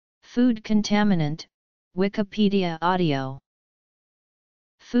Food contaminant, Wikipedia audio.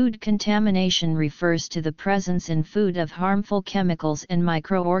 Food contamination refers to the presence in food of harmful chemicals and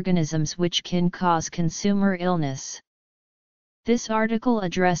microorganisms which can cause consumer illness. This article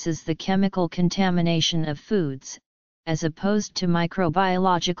addresses the chemical contamination of foods, as opposed to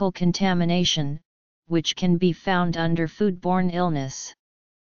microbiological contamination, which can be found under foodborne illness.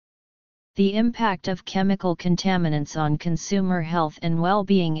 The impact of chemical contaminants on consumer health and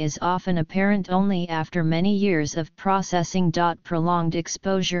well-being is often apparent only after many years of processing. Prolonged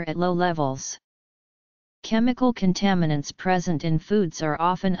exposure at low levels. Chemical contaminants present in foods are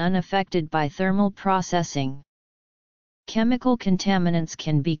often unaffected by thermal processing. Chemical contaminants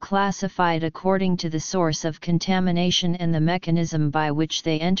can be classified according to the source of contamination and the mechanism by which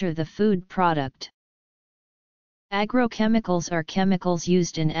they enter the food product. Agrochemicals are chemicals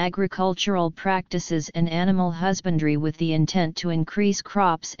used in agricultural practices and animal husbandry with the intent to increase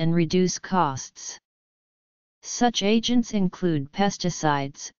crops and reduce costs. Such agents include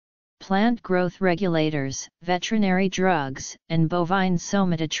pesticides, plant growth regulators, veterinary drugs, and bovine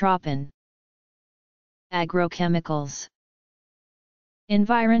somatotropin. Agrochemicals.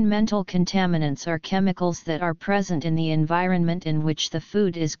 Environmental contaminants are chemicals that are present in the environment in which the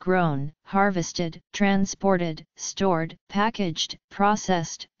food is grown, harvested, transported, stored, packaged,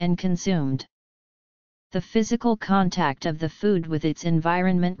 processed, and consumed. The physical contact of the food with its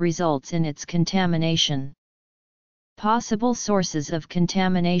environment results in its contamination. Possible sources of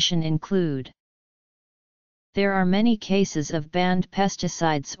contamination include: there are many cases of banned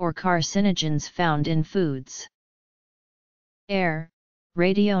pesticides or carcinogens found in foods. Air,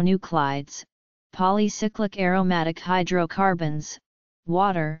 radionuclides, polycyclic aromatic hydrocarbons,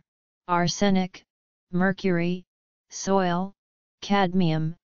 water, arsenic, mercury, soil,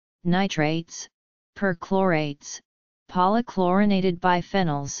 cadmium, nitrates, perchlorates, polychlorinated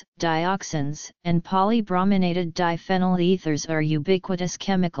biphenyls, dioxins, and polybrominated diphenyl ethers are ubiquitous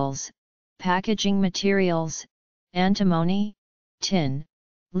chemicals. Packaging materials, antimony, tin,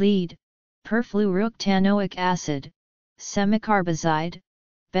 lead, perfluorooctanoic acid, semicarbazide,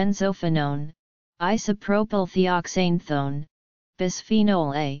 benzophenone, isopropylthioxanthone,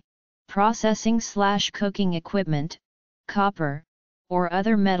 bisphenol A, processing/cooking equipment, copper, or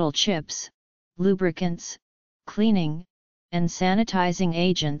other metal chips, lubricants, cleaning, and sanitizing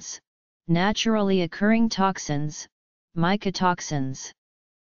agents, naturally occurring toxins, mycotoxins.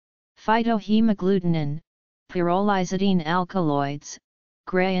 Phytohemagglutinin, pyrrolizidine alkaloids,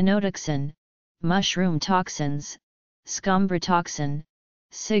 grayonotoxin, mushroom toxins, scumbratoxin,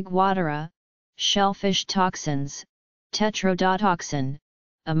 ciguatera, shellfish toxins, tetrodotoxin,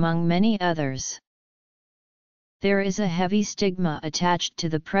 among many others. There is a heavy stigma attached to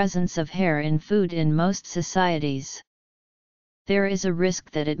the presence of hair in food in most societies. There is a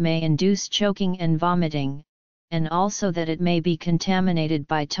risk that it may induce choking and vomiting, and also that it may be contaminated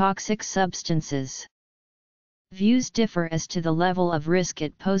by toxic substances. Views differ as to the level of risk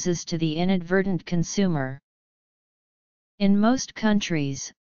it poses to the inadvertent consumer. In most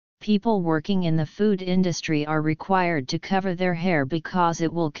countries, people working in the food industry are required to cover their hair because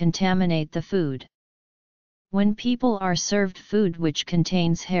it will contaminate the food. When people are served food which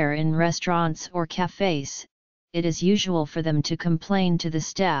contains hair in restaurants or cafes, it is usual for them to complain to the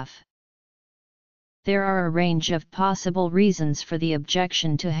staff. There are a range of possible reasons for the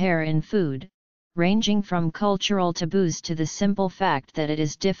objection to hair in food, ranging from cultural taboos to the simple fact that it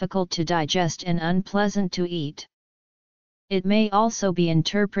is difficult to digest and unpleasant to eat. It may also be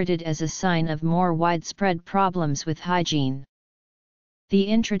interpreted as a sign of more widespread problems with hygiene. The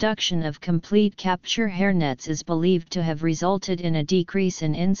introduction of complete capture hairnets is believed to have resulted in a decrease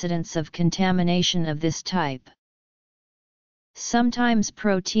in incidence of contamination of this type. Sometimes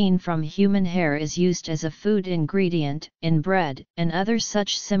protein from human hair is used as a food ingredient in bread and other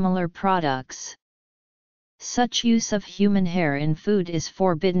such similar products. Such use of human hair in food is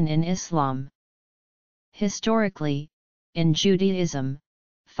forbidden in Islam. Historically, in Judaism,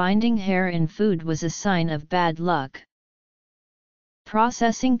 finding hair in food was a sign of bad luck.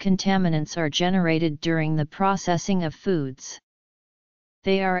 Processing contaminants are generated during the processing of foods.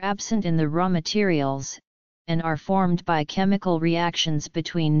 They are absent in the raw materials, and are formed by chemical reactions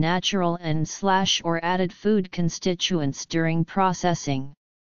between natural and/or added food constituents during processing.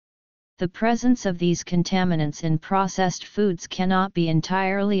 The presence of these contaminants in processed foods cannot be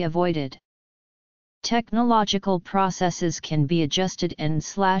entirely avoided. Technological processes can be adjusted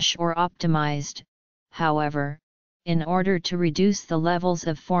and/or optimized, however, in order to reduce the levels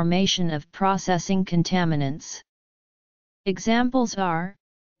of formation of processing contaminants. Examples are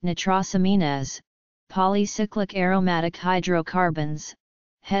nitrosamines, polycyclic aromatic hydrocarbons,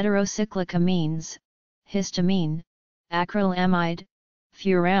 heterocyclic amines, histamine, acrylamide,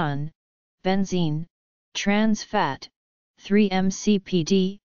 furan, benzene, trans fat,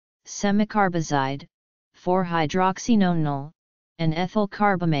 3-MCPD, semicarbazide, 4-hydroxynonenal, and ethyl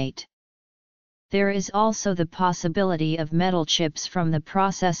carbamate. There is also the possibility of metal chips from the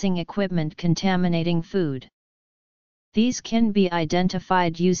processing equipment contaminating food. These can be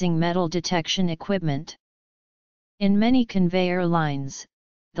identified using metal detection equipment. In many conveyor lines,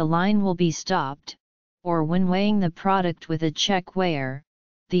 the line will be stopped, or when weighing the product with a check weigher,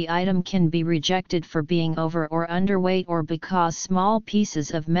 the item can be rejected for being over or underweight or because small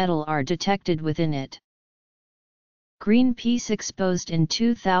pieces of metal are detected within it. Greenpeace exposed in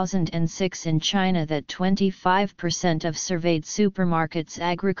 2006 in China that 25% of surveyed supermarkets'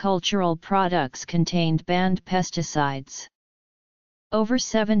 agricultural products contained banned pesticides. Over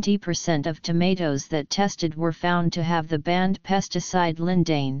 70% of tomatoes that tested were found to have the banned pesticide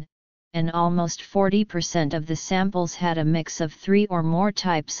lindane, and almost 40% of the samples had a mix of 3 or more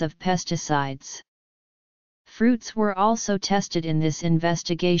types of pesticides. Fruits were also tested in this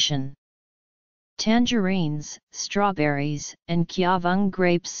investigation. Tangerines, strawberries, and Kiavung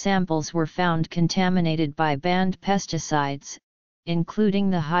grapes samples were found contaminated by banned pesticides, including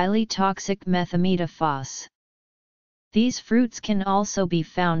the highly toxic methamethaphos. These fruits can also be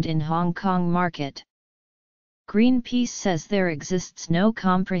found in Hong Kong market. Greenpeace says there exists no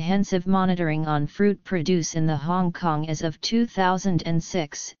comprehensive monitoring on fruit produce in the Hong Kong as of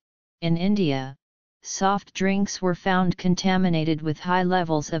 2006. In India, soft drinks were found contaminated with high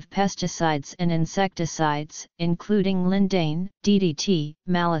levels of pesticides and insecticides, including lindane, DDT,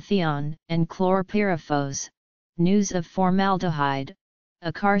 malathion, and chlorpyrifos. News of formaldehyde,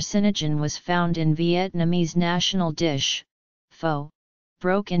 a carcinogen, was found in Vietnamese national dish, pho,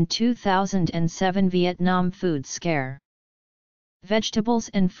 broke in 2007 Vietnam food scare. Vegetables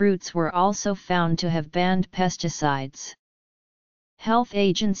and fruits were also found to have banned pesticides. Health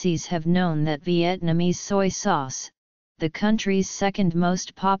agencies have known that Vietnamese soy sauce, the country's second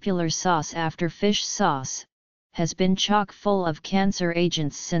most popular sauce after fish sauce, has been chock full of cancer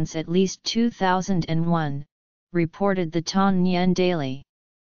agents since at least 2001, reported the Thanh Nguyen Daily.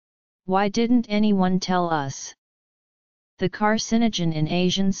 Why didn't anyone tell us? The carcinogen in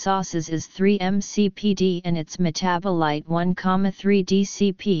Asian sauces is 3-MCPD and its metabolite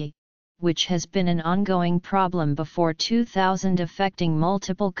 1,3-DCP, which has been an ongoing problem before 2000 affecting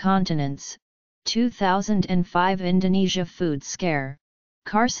multiple continents. 2005 Indonesia food scare.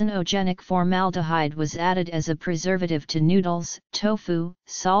 Carcinogenic formaldehyde was added as a preservative to noodles, tofu,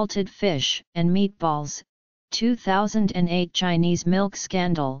 salted fish, and meatballs. 2008 Chinese milk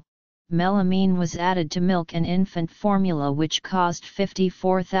scandal. Melamine was added to milk and infant formula, which caused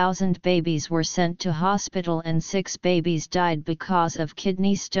 54,000 babies were sent to hospital and 6 babies died because of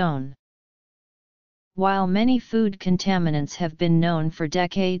kidney stone. While many food contaminants have been known for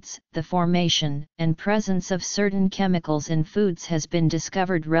decades, the formation and presence of certain chemicals in foods has been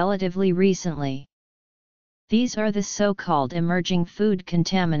discovered relatively recently. These are the so-called emerging food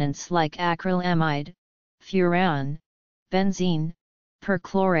contaminants like acrylamide, furan, benzene,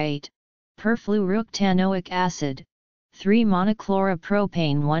 perchlorate, perfluorooctanoic acid,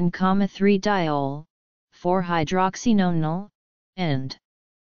 3-monochloropropane 1,3-diol, 4-hydroxynonenal, and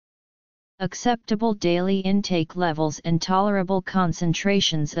acceptable daily intake levels and tolerable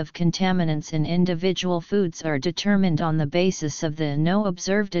concentrations of contaminants in individual foods are determined on the basis of the no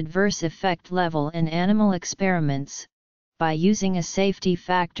observed adverse effect level in animal experiments, by using a safety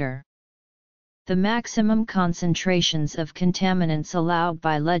factor. The maximum concentrations of contaminants allowed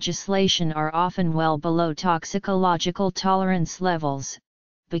by legislation are often well below toxicological tolerance levels,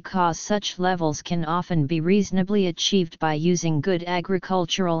 because such levels can often be reasonably achieved by using good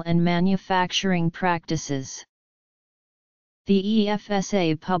agricultural and manufacturing practices. The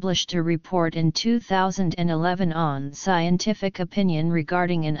EFSA published a report in 2011 on scientific opinion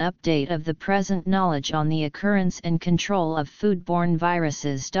regarding an update of the present knowledge on the occurrence and control of foodborne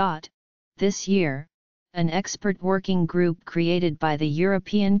viruses. This year, an expert working group created by the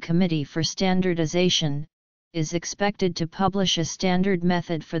European Committee for Standardization is expected to publish a standard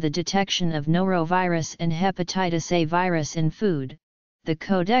method for the detection of norovirus and hepatitis A virus in food. The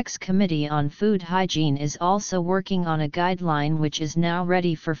Codex Committee on Food Hygiene is also working on a guideline which is now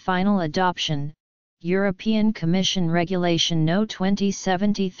ready for final adoption. European Commission Regulation No.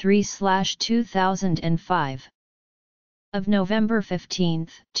 2073/2005 of November 15,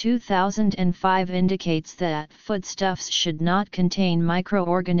 2005 indicates that foodstuffs should not contain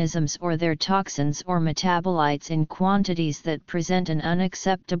microorganisms or their toxins or metabolites in quantities that present an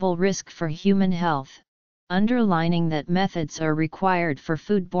unacceptable risk for human health. underlining that methods are required for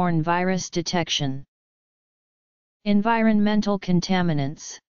foodborne virus detection. Environmental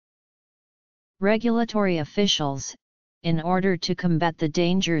contaminants. Regulatory officials, in order to combat the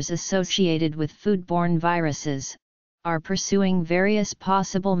dangers associated with foodborne viruses, are pursuing various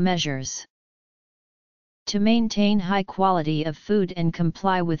possible measures. To maintain high quality of food and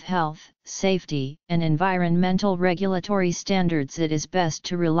comply with health, safety, and environmental regulatory standards, it is best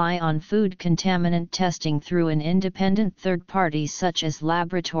to rely on food contaminant testing through an independent third party such as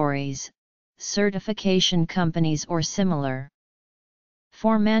laboratories, certification companies or similar.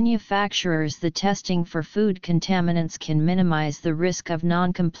 For manufacturers, the testing for food contaminants can minimize the risk of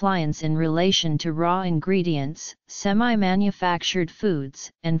non-compliance in relation to raw ingredients, semi-manufactured foods,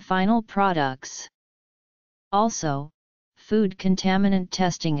 and final products. Also, food contaminant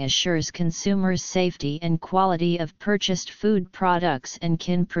testing assures consumers' safety and quality of purchased food products and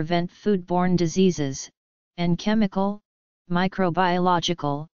can prevent foodborne diseases, and chemical,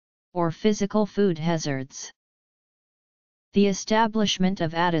 microbiological, or physical food hazards. The establishment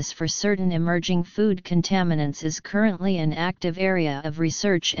of ATIS for certain emerging food contaminants is currently an active area of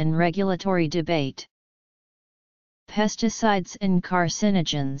research and regulatory debate. Pesticides and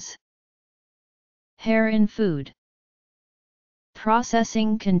carcinogens. Hair in food.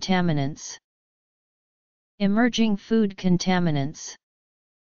 Processing contaminants. Emerging food contaminants.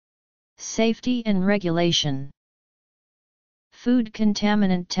 Safety and regulation. Food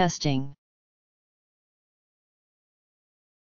contaminant testing.